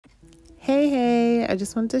Hey, I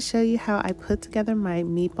just wanted to show you how I put together my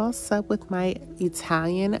meatball sub with my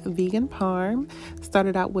Italian vegan parm.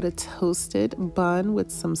 Started out with a toasted bun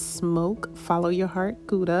with some smoked follow your heart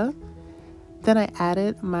Gouda. Then I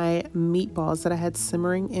added my meatballs that I had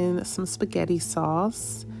simmering in some spaghetti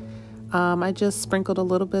sauce. I just sprinkled a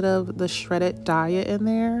little bit of the shredded Daya in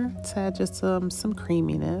there to add just some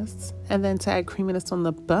creaminess. And then to add creaminess on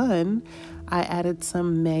the bun, I added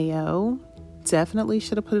some mayo. Definitely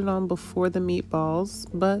should have put it on before the meatballs,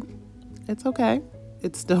 but it's okay.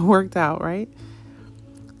 It still worked out, right?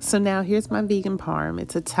 So now here's my vegan parm.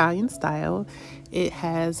 It's Italian style. It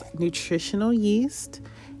has nutritional yeast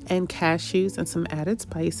and cashews and some added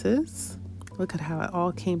spices. Look at how it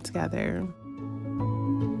all came together.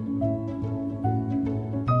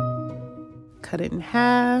 Cut it in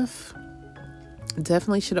half.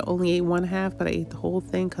 Definitely should have only ate one half, but I ate the whole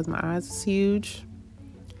thing because my eyes is huge.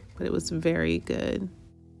 But it was very good.